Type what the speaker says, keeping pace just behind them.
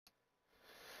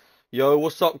Yo,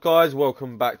 what's up guys?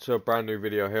 Welcome back to a brand new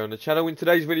video here on the channel. In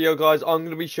today's video guys, I'm going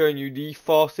to be showing you the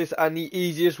fastest and the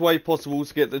easiest way possible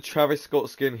to get the Travis Scott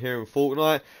skin here in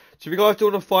Fortnite. So if you guys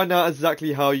do want to find out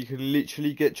exactly how you can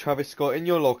literally get Travis Scott in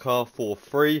your locker for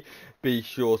free, be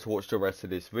sure to watch the rest of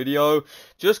this video.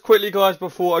 Just quickly guys,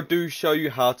 before I do show you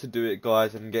how to do it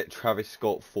guys and get Travis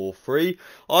Scott for free,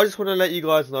 I just want to let you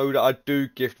guys know that I do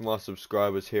gift my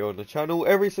subscribers here on the channel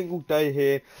every single day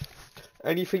here.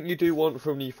 Anything you do want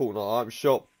from the Fortnite item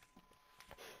shop,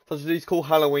 such as these cool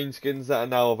Halloween skins that are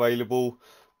now available.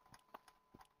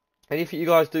 Anything you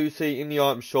guys do see in the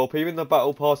item shop, even the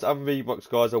Battle Pass and V-Bucks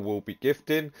guys, I will be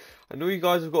gifting. And all you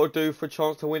guys have got to do for a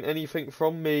chance to win anything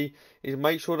from me is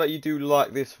make sure that you do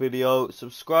like this video,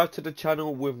 subscribe to the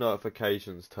channel with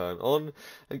notifications turned on,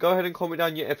 and go ahead and comment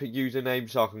down your epic username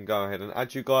so I can go ahead and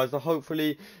add you guys to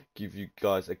hopefully give you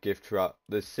guys a gift throughout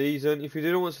the season. If you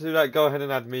didn't want to do that, go ahead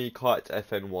and add me,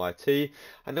 KiteFNYT,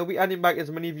 and I'll be adding back as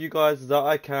many of you guys that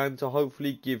I can to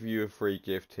hopefully give you a free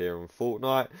gift here on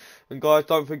Fortnite. And guys,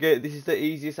 don't forget, this is the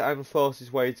easiest and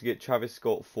fastest way to get Travis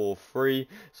Scott for free,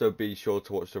 so be sure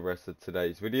to watch the rest of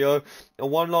today's video.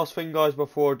 And one last thing guys,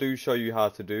 before I do show you how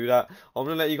to do that, I'm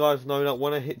going to let you guys know that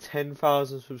when I hit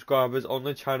 10,000 subscribers on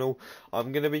the channel,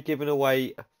 I'm going to be giving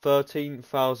away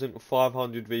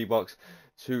 13,500 V-Bucks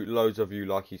to loads of you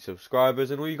lucky subscribers.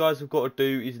 And all you guys have got to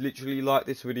do is literally like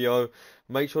this video,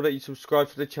 make sure that you subscribe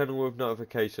to the channel with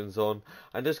notifications on,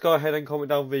 and just go ahead and comment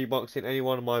down V-Bucks in any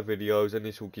one of my videos, and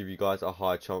this will give you guys a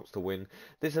high chance to win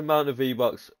this amount of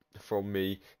V-Bucks from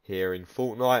me here in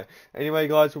Fortnite. Anyway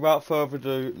guys, without further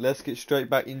ado, let's get straight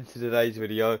back into today's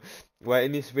video, where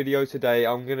in this video today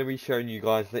I'm going to be showing you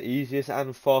guys the easiest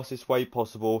and fastest way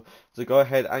possible to go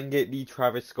ahead and get the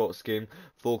Travis Scott skin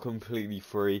for completely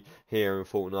free here in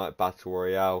Fortnite Battle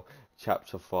Royale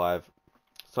Chapter 5.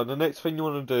 So the next thing you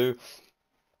want to do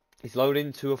is load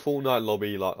into a Fortnite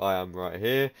lobby like I am right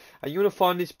here, and you're going to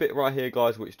find this bit right here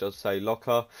guys which does say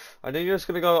locker, and then you're just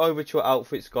going to go over to your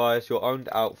outfits guys, your owned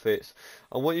outfits,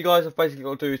 and what you guys have basically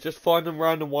got to do is just find a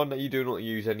random one that you do not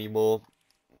use anymore.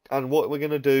 And what we're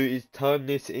going to do is turn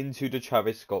this into the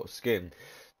Travis Scott skin.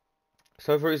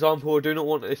 So for example, I do not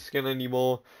want this skin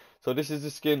anymore. So this is the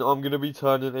skin I'm going to be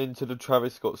turning into the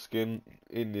Travis Scott skin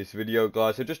in this video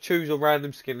guys. So just choose a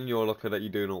random skin in your locker that you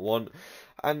do not want,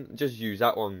 and just use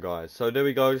that one guys. So there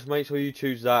we go, just make sure you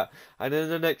choose that, and then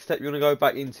the next step, you're going to go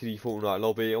back into the Fortnite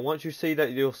lobby, and once you see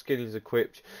that your skin is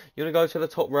equipped, you're going to go to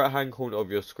the top right hand corner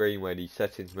of your screen where the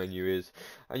settings menu is,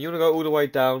 and you're going to go all the way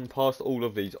down past all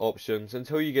of these options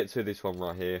until you get to this one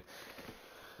right here.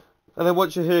 And then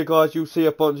once you're here guys, you'll see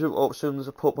a bunch of options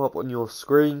pop up on your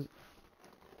screen,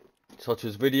 such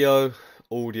as video,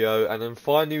 audio, and then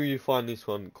finally you find this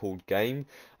one called game.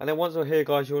 And then once you're here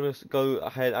guys, you want to go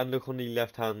ahead and look on the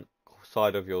left hand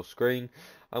side of your screen,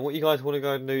 and what you guys want to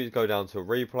go and do is go down to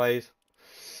replays,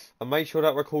 and make sure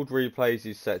that record replays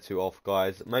is set to off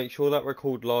guys. Make sure that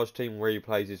record large team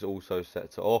replays is also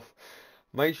set to off.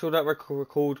 Make sure that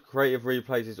record creative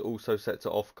replays is also set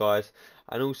to off guys,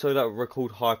 and also that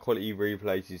record high quality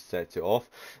replays is set to off.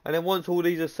 And then once all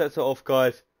these are set to off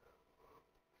guys,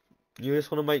 you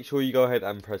just want to make sure you go ahead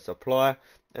and press apply,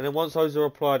 and then once those are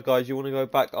applied guys, you want to go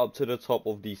back up to the top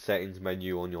of the settings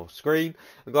menu on your screen.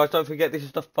 And guys, don't forget, this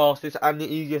is the fastest and the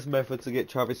easiest method to get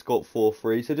Travis Scott for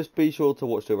free, so just be sure to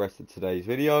watch the rest of today's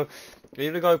video.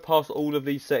 You're going to go past all of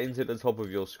these settings at the top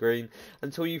of your screen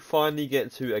until you finally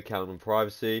get to account and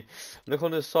privacy. Look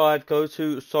on the side, go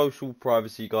to social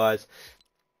privacy guys.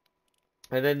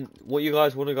 And then what you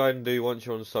guys want to go ahead and do once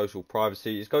you're on social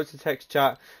privacy is go to text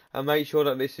chat and make sure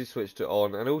that this is switched to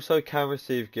on, and also can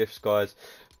receive gifts guys,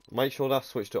 make sure that's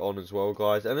switched to on as well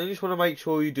guys. And then you just want to make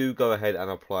sure you do go ahead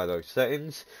and apply those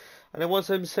settings. And then once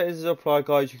those settings are applied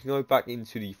guys, you can go back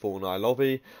into the Fortnite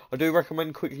lobby. I do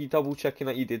recommend quickly double checking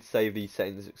that you did save these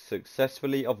settings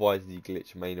successfully, otherwise the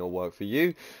glitch may not work for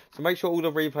you. So make sure all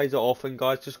the replays are off. And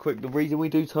guys, just quick, the reason we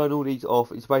do turn all these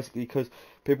off is basically because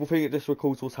people think it just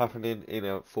records what's happening in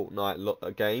a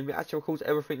Fortnite game. It actually records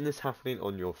everything that's happening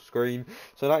on your screen.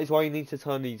 So that is why you need to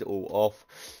turn these all off.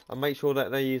 And make sure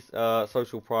that these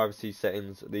social privacy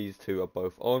settings, these two are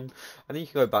both on. And then you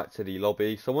can go back to the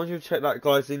lobby. So once you've checked that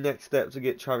guys, the next step to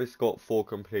get Travis Scott for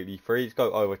completely free is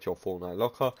go over to your Fortnite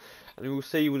locker. And you will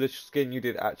see with the skin you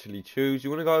did actually choose.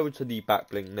 You want to go over to the back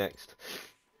bling next.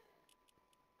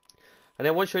 And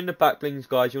then once you're in the back blings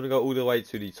guys, you want to go all the way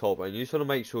to the top, and you just want to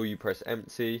make sure you press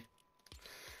empty.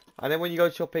 And then when you go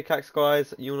to your pickaxe,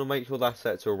 guys, you want to make sure that's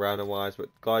set to randomize. But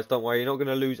guys, don't worry, you're not going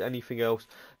to lose anything else.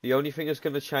 The only thing that's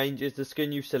going to change is the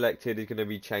skin you've selected is going to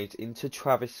be changed into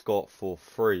Travis Scott for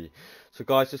free. So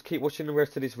guys, just keep watching the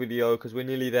rest of this video because we're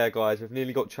nearly there, guys. We've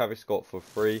nearly got Travis Scott for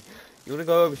free. You want to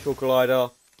go over to your glider.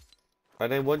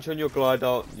 And then once you're on your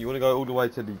glider, you want to go all the way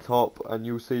to the top. And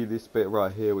you'll see this bit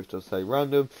right here, which does say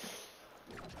random.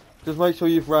 Just make sure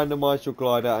you've randomised your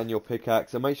glider and your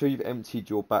pickaxe, and make sure you've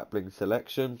emptied your back bling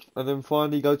selection. And then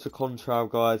finally go to contrail,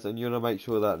 guys, and you want to make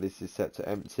sure that this is set to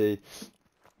empty.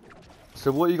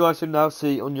 So what you guys should now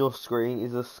see on your screen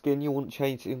is a skin you want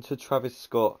changed into Travis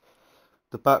Scott.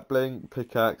 The back bling,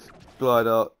 pickaxe,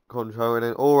 glider, contrail, and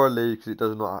then aura leave because it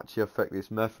does not actually affect this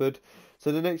method.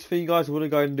 So the next thing you guys want to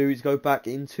go and do is go back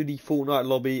into the Fortnite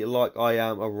lobby like I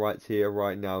am right here,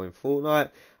 right now in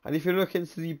Fortnite. And if you look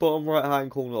into the bottom right hand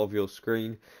corner of your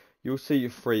screen, you'll see your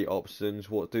three options.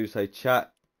 What do say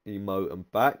chat, emote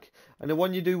and back. And the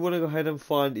one you do want to go ahead and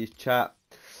find is chat.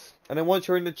 And then once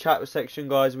you're in the chat section,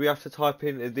 guys, we have to type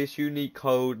in this unique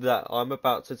code that I'm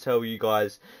about to tell you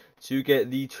guys to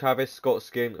get the Travis Scott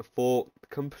skin for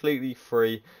completely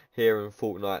free here in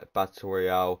Fortnite Battle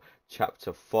Royale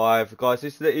Chapter 5. Guys,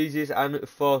 this is the easiest and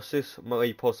fastest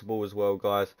way possible as well,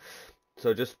 guys.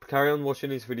 So just carry on watching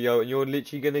this video and you're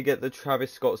literally going to get the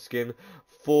Travis Scott skin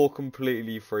for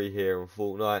completely free here in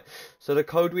Fortnite. So the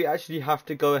code we actually have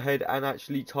to go ahead and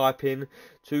actually type in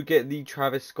to get the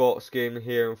Travis Scott skin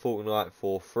here in Fortnite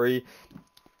for free.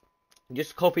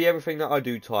 Just copy everything that I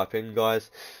do type in,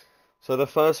 guys. So the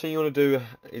first thing you want to do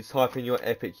is type in your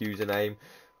epic username.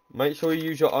 Make sure you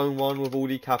use your own one with all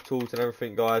the capitals and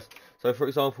everything, guys. So for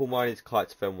example, mine is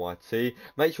KitesFNYT.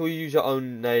 Make sure you use your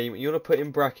own name. You want to put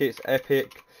in brackets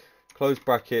epic, close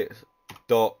brackets,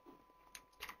 dot,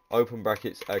 open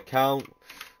brackets, account,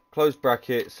 close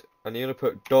brackets, and you're going to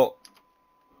put dot,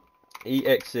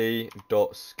 exe,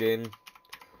 dot, skin,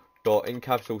 dot, in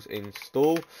capitals,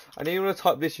 install. And then you want to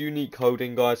type this unique code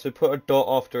in, guys. So put a dot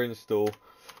after install.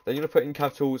 Then you're going to put in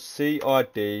capitals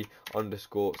CID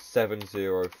underscore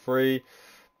 703.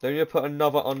 Then you're going to put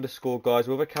another underscore, guys,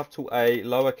 with a capital A,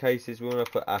 lowercases. We're going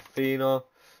to put Athena.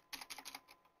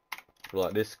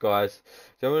 Like this, guys.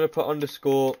 So I'm going to put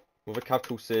underscore with a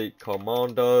capital C,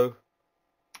 Commando.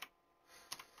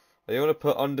 Then you're going to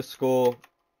put underscore,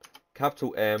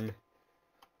 capital M,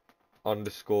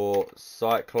 underscore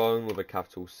Cyclone with a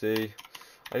capital C.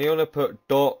 And you're going to put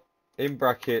dot, in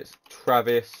brackets,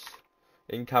 Travis,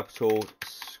 in capital,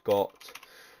 Scott,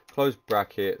 close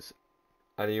brackets,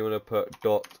 and you want to put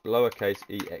dot, lowercase,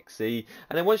 exe.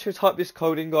 And then once you type this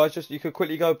code in, guys, just you can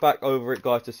quickly go back over it,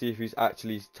 guys, to see if you've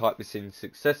actually typed this in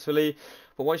successfully.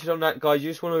 But once you've done that, guys,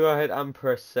 you just want to go ahead and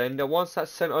press send. And once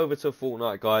that's sent over to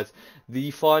Fortnite, guys,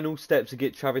 the final step to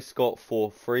get Travis Scott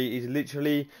for free is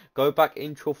literally go back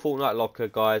into your Fortnite locker,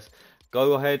 guys.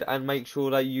 Go ahead and make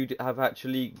sure that you have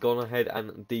actually gone ahead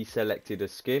and deselected a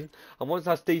skin. And once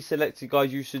that's deselected,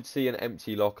 guys, you should see an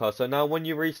empty locker. So now when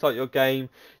you restart your game,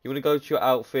 you want to go to your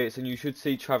outfits and you should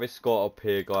see Travis Scott up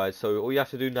here, guys. So all you have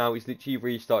to do now is literally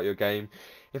restart your game.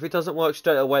 If it doesn't work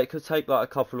straight away, it could take like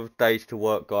a couple of days to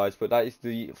work, guys. But that is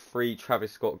the free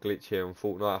Travis Scott glitch here in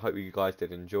Fortnite. I hope you guys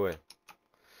did enjoy it.